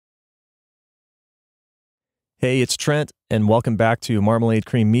Hey, it's Trent, and welcome back to Marmalade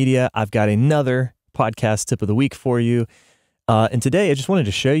Cream Media. I've got another podcast tip of the week for you. And today I just wanted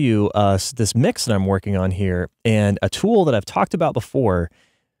to show you this mix that I'm working on here and a tool that I've talked about before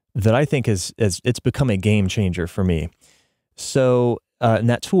that I think it's become a game changer for me. So, and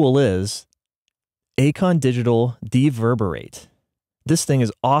that tool is Acon Deverberate. This thing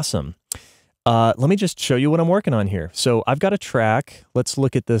is awesome. Let me just show you what I'm working on here. So I've got a track. Let's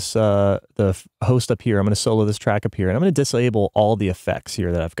look at this, the host up here. I'm going to solo this track up here, and I'm going to disable all the effects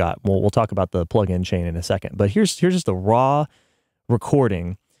here that I've got. We'll talk about the plugin chain in a second, but here's just the raw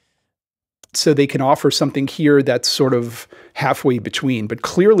recording. So they can offer something here that's sort of halfway between, but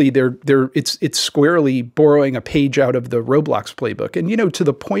clearly it's squarely borrowing a page out of the Roblox playbook, and to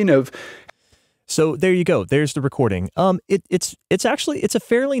the point of. So there you go. There's the recording. It's a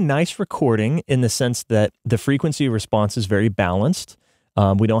fairly nice recording in the sense that the frequency response is very balanced.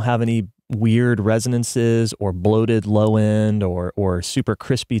 We don't have any weird resonances or bloated low end or super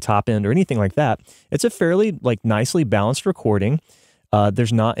crispy top end or anything like that. It's a fairly nicely balanced recording.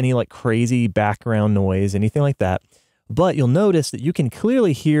 There's not any crazy background noise, anything like that. But you'll notice that you can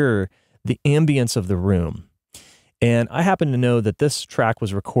clearly hear the ambience of the room. And I happen to know that this track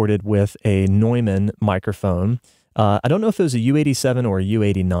was recorded with a Neumann microphone. I don't know if it was a U87 or a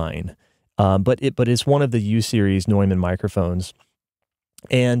U89, but it's one of the U-series Neumann microphones.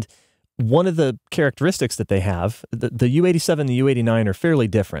 And one of the characteristics that they have, the U87 and the U89 are fairly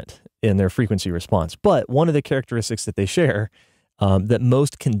different in their frequency response. But one of the characteristics that they share, that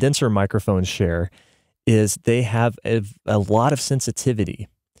most condenser microphones share, is they have a lot of sensitivity.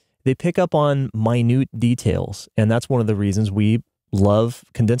 They pick up on minute details, and that's one of the reasons we love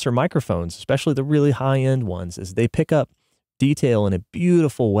condenser microphones, especially the really high-end ones, is they pick up detail in a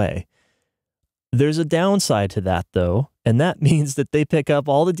beautiful way. There's a downside to that, though, and that means that they pick up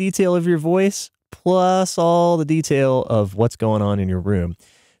all the detail of your voice plus all the detail of what's going on in your room.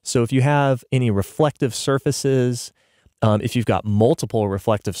 So if you have any reflective surfaces, if you've got multiple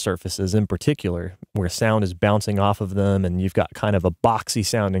reflective surfaces in particular, where sound is bouncing off of them and you've got kind of a boxy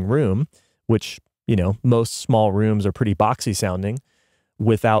sounding room, which, most small rooms are pretty boxy sounding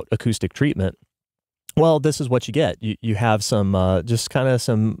without acoustic treatment. Well, this is what you get. You have some, just kind of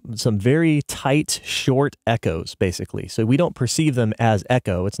some very tight, short echoes, basically. So we don't perceive them as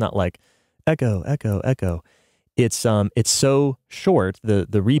echo. It's not like echo, echo, echo. It's so short.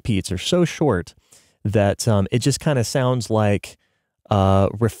 The repeats are so short that it just kind of sounds like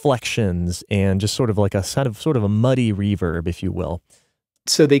reflections and just sort of like a sort of a muddy reverb, if you will.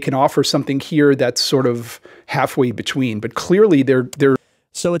 So they can offer something here that's sort of halfway between, but clearly they're.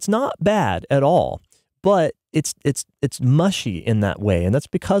 So it's not bad at all, but it's mushy in that way, and that's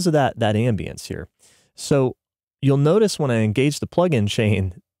because of that ambience here. So you'll notice when I engage the plugin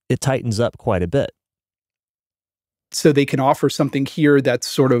chain, it tightens up quite a bit. So they can offer something here that's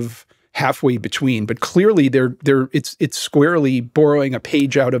sort of halfway between, but clearly it's squarely borrowing a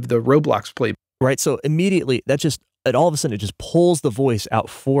page out of the Roblox playbook. Right. So immediately all of a sudden it just pulls the voice out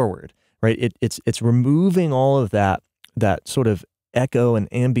forward, right? It's removing all of that sort of echo and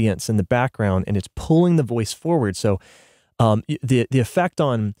ambience in the background, and it's pulling the voice forward. So the effect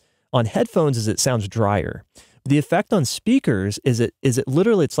on headphones is it sounds drier. The effect on speakers is it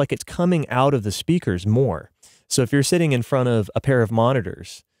literally, it's like it's coming out of the speakers more. So if you're sitting in front of a pair of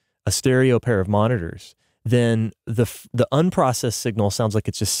monitors, a stereo pair of monitors, then the unprocessed signal sounds like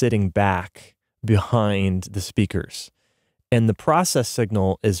it's just sitting back behind the speakers. And the processed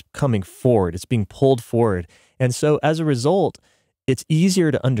signal is coming forward. It's being pulled forward. And so as a result, it's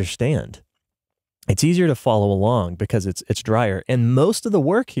easier to understand. It's easier to follow along because it's drier. And most of the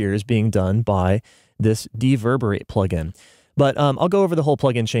work here is being done by this De-reverberate plugin. But I'll go over the whole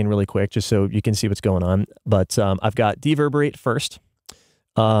plugin chain really quick just so you can see what's going on. But I've got De-reverberate first.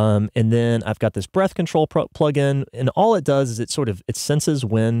 And then I've got this breath control plugin, and all it does is it senses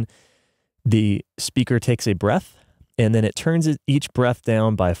when the speaker takes a breath, and then it turns each breath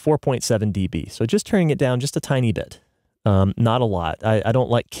down by 4.7 dB. So just turning it down just a tiny bit, not a lot. I don't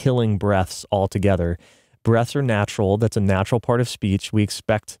like killing breaths altogether. Breaths are natural. That's a natural part of speech. We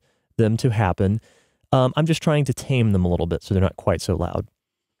expect them to happen. I'm just trying to tame them a little bit so they're not quite so loud.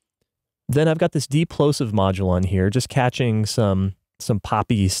 Then I've got this deplosive module on here, just catching some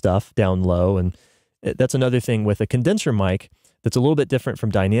poppy stuff down low. And that's another thing with a condenser mic that's a little bit different from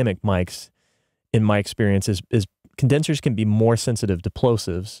dynamic mics, in my experience, is condensers can be more sensitive to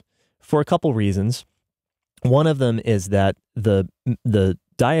plosives for a couple reasons. One of them is that the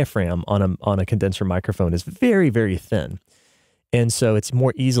diaphragm on a condenser microphone is very, very thin. And so it's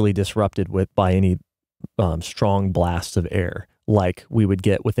more easily disrupted by any strong blasts of air, like we would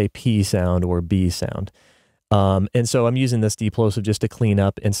get with a P sound or B sound. And so I'm using this deplosive just to clean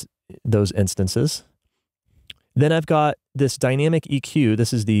up those instances. Then I've got this dynamic EQ.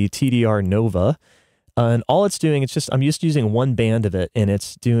 This is the TDR Nova. And all it's doing, I'm just using one band of it, and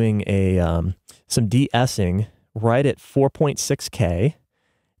it's doing some de-essing right at 4.6K.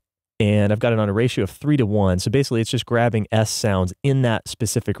 And I've got it on a ratio of 3:1. So basically, it's just grabbing S sounds in that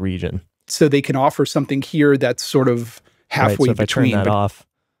specific region. So they can offer something here that's sort of halfway so if between. I turn that off.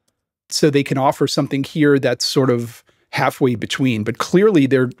 So they can offer something here that's sort of halfway between, but clearly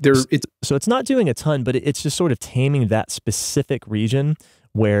it's not doing a ton, but it's just sort of taming that specific region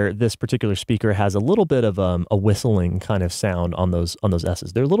where this particular speaker has a little bit of a whistling kind of sound on those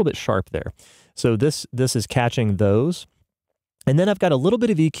S's. They're a little bit sharp there. So this is catching those. And then I've got a little bit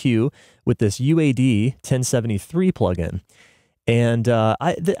of EQ with this UAD 1073 plugin. And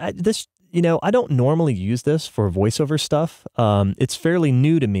I don't normally use this for voiceover stuff. It's fairly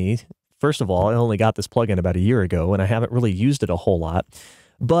new to me. First of all, I only got this plugin about a year ago, and I haven't really used it a whole lot.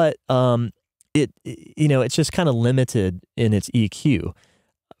 But it's just kind of limited in its EQ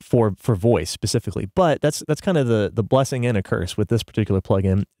for voice specifically. But that's kind of the blessing and a curse with this particular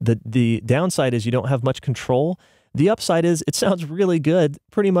plugin. The downside is you don't have much control. The upside is it sounds really good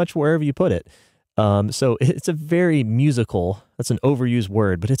pretty much wherever you put it. So it's a very musical, that's an overused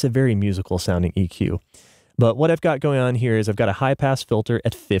word, but it's a very musical sounding EQ. But what I've got going on here is I've got a high pass filter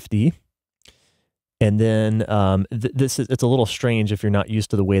at 50. And then it's a little strange if you're not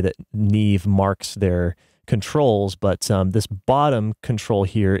used to the way that Neve marks their controls, but this bottom control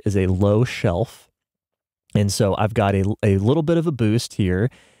here is a low shelf. And so I've got a little bit of a boost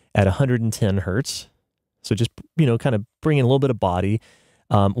here at 110 hertz. So just, kind of bring in a little bit of body.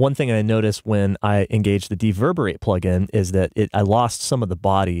 One thing I noticed when I engaged the De-reverberate plugin is that I lost some of the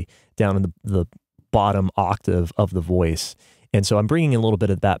body down in the bottom octave of the voice. And so I'm bringing a little bit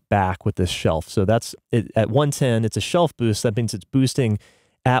of that back with this shelf. So that's it, at 110, it's a shelf boost. That means it's boosting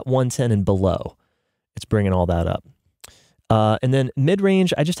at 110 and below. It's bringing all that up. And then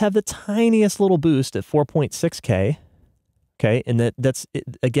mid-range, I just have the tiniest little boost at 4.6K. Okay, and that's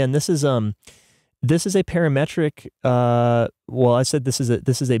again, this is a parametric, well, I said this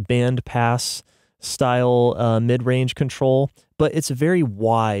is a band pass style mid-range control, but it's a very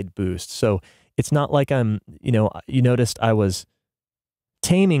wide boost. So it's not like you noticed I was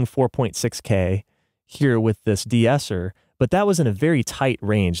taming 4.6K here with this de-esser, but that was in a very tight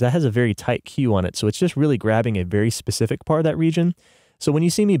range. That has a very tight Q on it. So it's just really grabbing a very specific part of that region. So when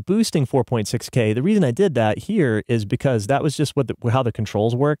you see me boosting 4.6K, the reason I did that here is because that was just how the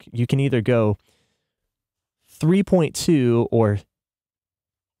controls work. You can either go 3.2 or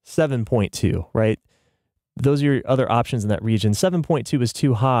 7.2, right? Those are your other options in that region. 7.2 is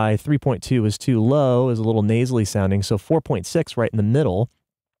too high, 3.2 is too low, is a little nasally sounding, so 4.6 right in the middle,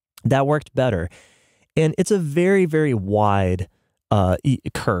 that worked better. And it's a very, very wide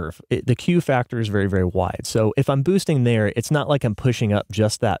curve. The Q factor is very, very wide. So if I'm boosting there, it's not like I'm pushing up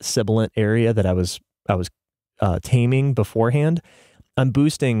just that sibilant area that I was taming beforehand. I'm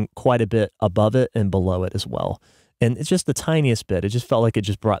boosting quite a bit above it and below it as well. And it's just the tiniest bit. It just felt like it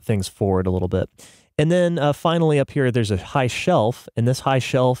just brought things forward a little bit. And then finally up here, there's a high shelf, and this high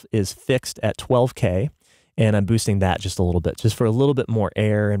shelf is fixed at 12K, and I'm boosting that just a little bit, just for a little bit more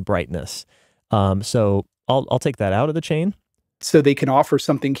air and brightness. So I'll take that out of the chain. So they can offer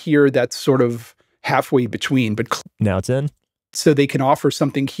something here that's sort of halfway between, but now it's in. So they can offer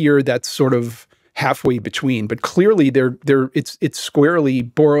something here that's sort of halfway between, but clearly it's squarely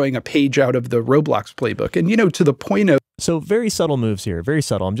borrowing a page out of the Roblox playbook, and to the point of. So very subtle moves here, very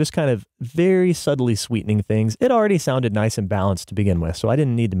subtle. I'm just kind of very subtly sweetening things. It already sounded nice and balanced to begin with, so I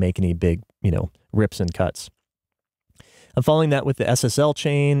didn't need to make any big, rips and cuts. I'm following that with the SSL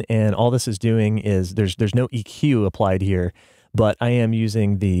chain, and all this is doing is there's no EQ applied here, but I am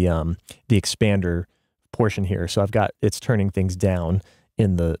using the expander portion here. So it's turning things down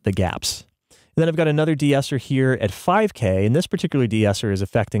in the gaps. And then I've got another de-esser here at 5K, and this particular de-esser is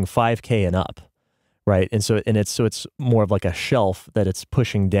affecting 5K and up, right? And so it's more of like a shelf that it's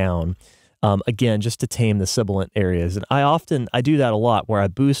pushing down, again, just to tame the sibilant areas. And I do that a lot, where I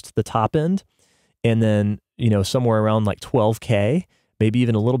boost the top end, and then somewhere around like 12K, maybe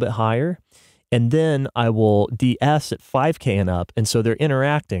even a little bit higher, and then I will de-ess at 5K and up, and so they're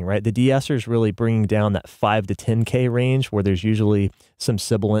interacting, right? The de-esser is really bringing down that 5 to 10K range, where there's usually some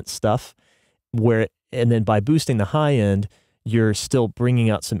sibilant stuff. And then by boosting the high end, you're still bringing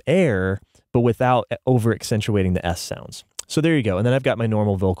out some air, but without over accentuating the S sounds. So there you go. And then I've got my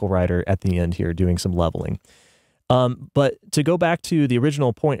normal vocal rider at the end here doing some leveling. But to go back to the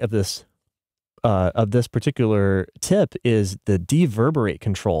original point of this particular tip is the De-reverberate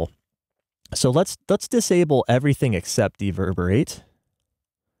control. So let's disable everything except Deverberate.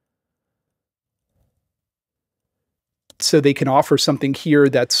 So they can offer something here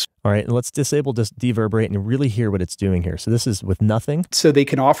that's... All right, and let's disable this Deverberate and really hear what it's doing here. So this is with nothing. So they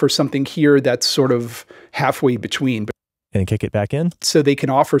can offer something here that's sort of halfway between. And kick it back in. So they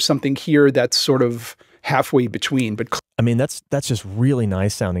can offer something here that's sort of halfway between. But I mean, that's just really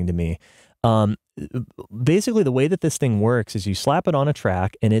nice sounding to me. Basically, the way that this thing works is you slap it on a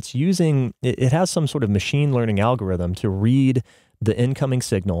track, and it's using, it has some sort of machine learning algorithm to read the incoming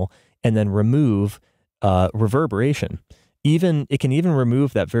signal and then remove reverberation. It can even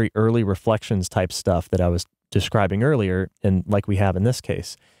remove that very early reflections type stuff that I was describing earlier, and like we have in this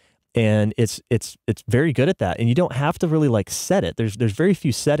case. And it's very good at that. And you don't have to really like set it. There's very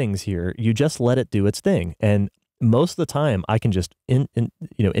few settings here. You just let it do its thing. And most of the time I can just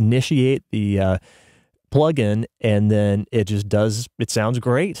initiate the plugin, and then it just does, it sounds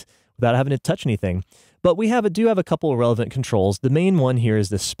great without having to touch anything. But we do have a couple of relevant controls. The main one here is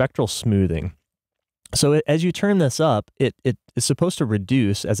the spectral smoothing. So as you turn this up, it is supposed to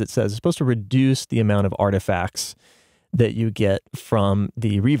reduce, as it says, it's supposed to reduce the amount of artifacts that you get from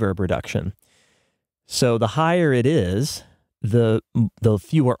the reverb reduction. So the higher it is, the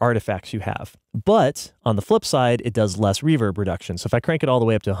fewer artifacts you have. But on the flip side, it does less reverb reduction. So if I crank it all the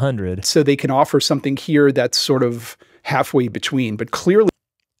way up to 100. So they can offer something here that's sort of halfway between, but clearly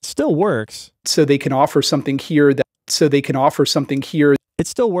still works. So they can offer something here that, it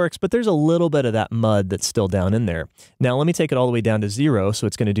still works, but there's a little bit of that mud that's still down in there. Now let me take it all the way down to 0, so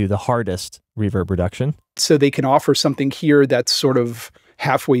it's going to do the hardest reverb reduction. So they can offer something here that's sort of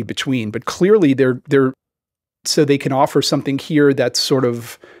halfway between, but clearly so they can offer something here that's sort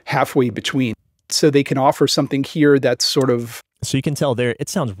of halfway between. So they can offer something here that's sort of... So you can tell there, it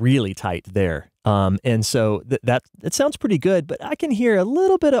sounds really tight there. And so it sounds pretty good, but I can hear a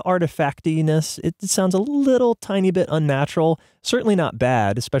little bit of artifactiness. It sounds a little tiny bit unnatural. Certainly not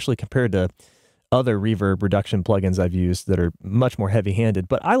bad, especially compared to other reverb reduction plugins I've used that are much more heavy-handed.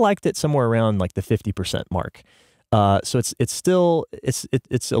 But I liked it somewhere around like the 50% mark. So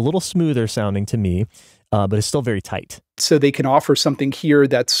it's a little smoother sounding to me, but it's still very tight. So they can offer something here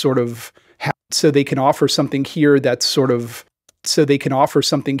that's sort of... So they can offer something here that's sort of... So they can offer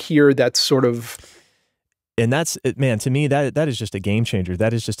something here that's sort of... And that's, man, to me, that is just a game changer.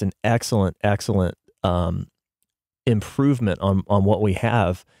 That is just an excellent improvement on what we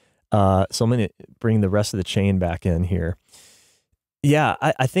have. So I'm going to bring the rest of the chain back in here. Yeah,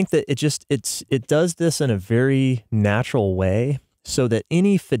 I think that it does this in a very natural way, so that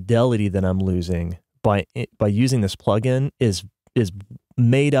any fidelity that I'm losing by using this plugin is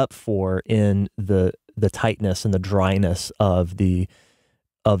made up for in the tightness and the dryness of the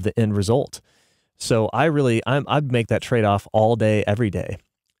end result. So I'd make that trade-off all day, every day.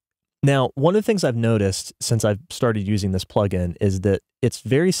 Now, one of the things I've noticed since I've started using this plugin is that it's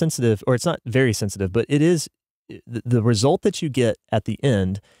very sensitive, or it's not very sensitive, but it is, the result that you get at the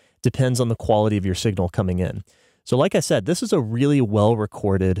end depends on the quality of your signal coming in. So like I said, this is a really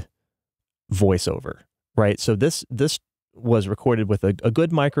well-recorded voiceover, right? So this was recorded with a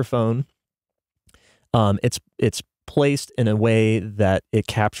good microphone. It's placed in a way that it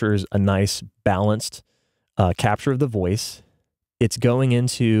captures a nice balanced capture of the voice. It's going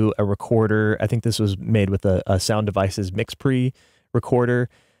into a recorder. I think this was made with a Sound Devices MixPre recorder.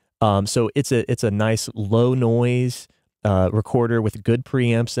 So it's a nice low noise recorder with good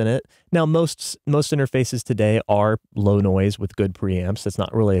preamps in it. Now most interfaces today are low noise with good preamps. That's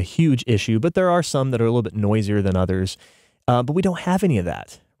not really a huge issue, but there are some that are a little bit noisier than others. But we don't have any of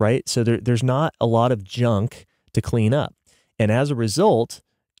that, right? So there's not a lot of junk to clean up. And as a result,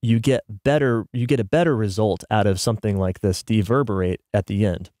 you get a better result out of something like this Deverberate at the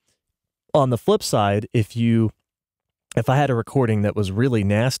end. On the flip side, if I had a recording that was really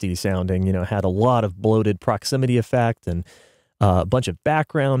nasty sounding, had a lot of bloated proximity effect and a bunch of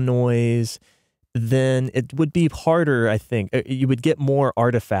background noise, then it would be harder, I think. You would get more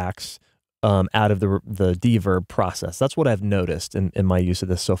artifacts out of the deverb process. That's what I've noticed in my use of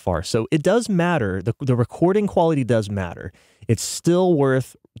this so far. So it does matter. The recording quality does matter. It's still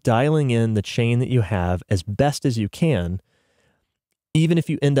worth dialing in the chain that you have as best as you can, even if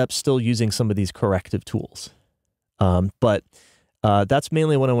you end up still using some of these corrective tools. But that's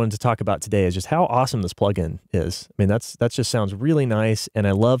mainly what I wanted to talk about today, is just how awesome this plugin is. I mean, that just sounds really nice, and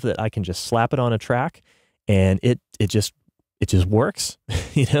I love that I can just slap it on a track, and it just works.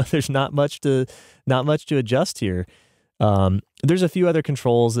 There's not much to adjust here. There's a few other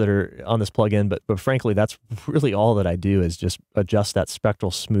controls that are on this plugin, but frankly, that's really all that I do, is just adjust that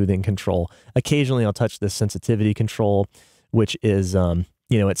spectral smoothing control. Occasionally, I'll touch this sensitivity control, which is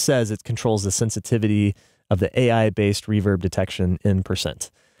it says it controls the sensitivity of the AI-based reverb detection in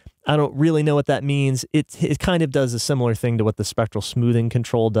 %. I don't really know what that means. It kind of does a similar thing to what the spectral smoothing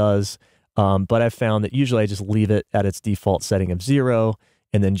control does, but I've found that usually I just leave it at its default setting of 0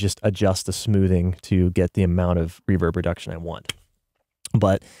 and then just adjust the smoothing to get the amount of reverb reduction I want.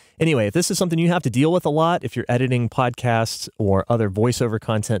 But anyway, if this is something you have to deal with a lot, if you're editing podcasts or other voiceover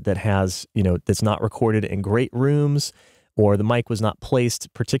content that has, that's not recorded in great rooms, or the mic was not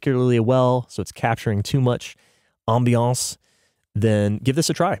placed particularly well, so it's capturing too much ambiance, then give this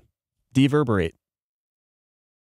a try. De-reverberate.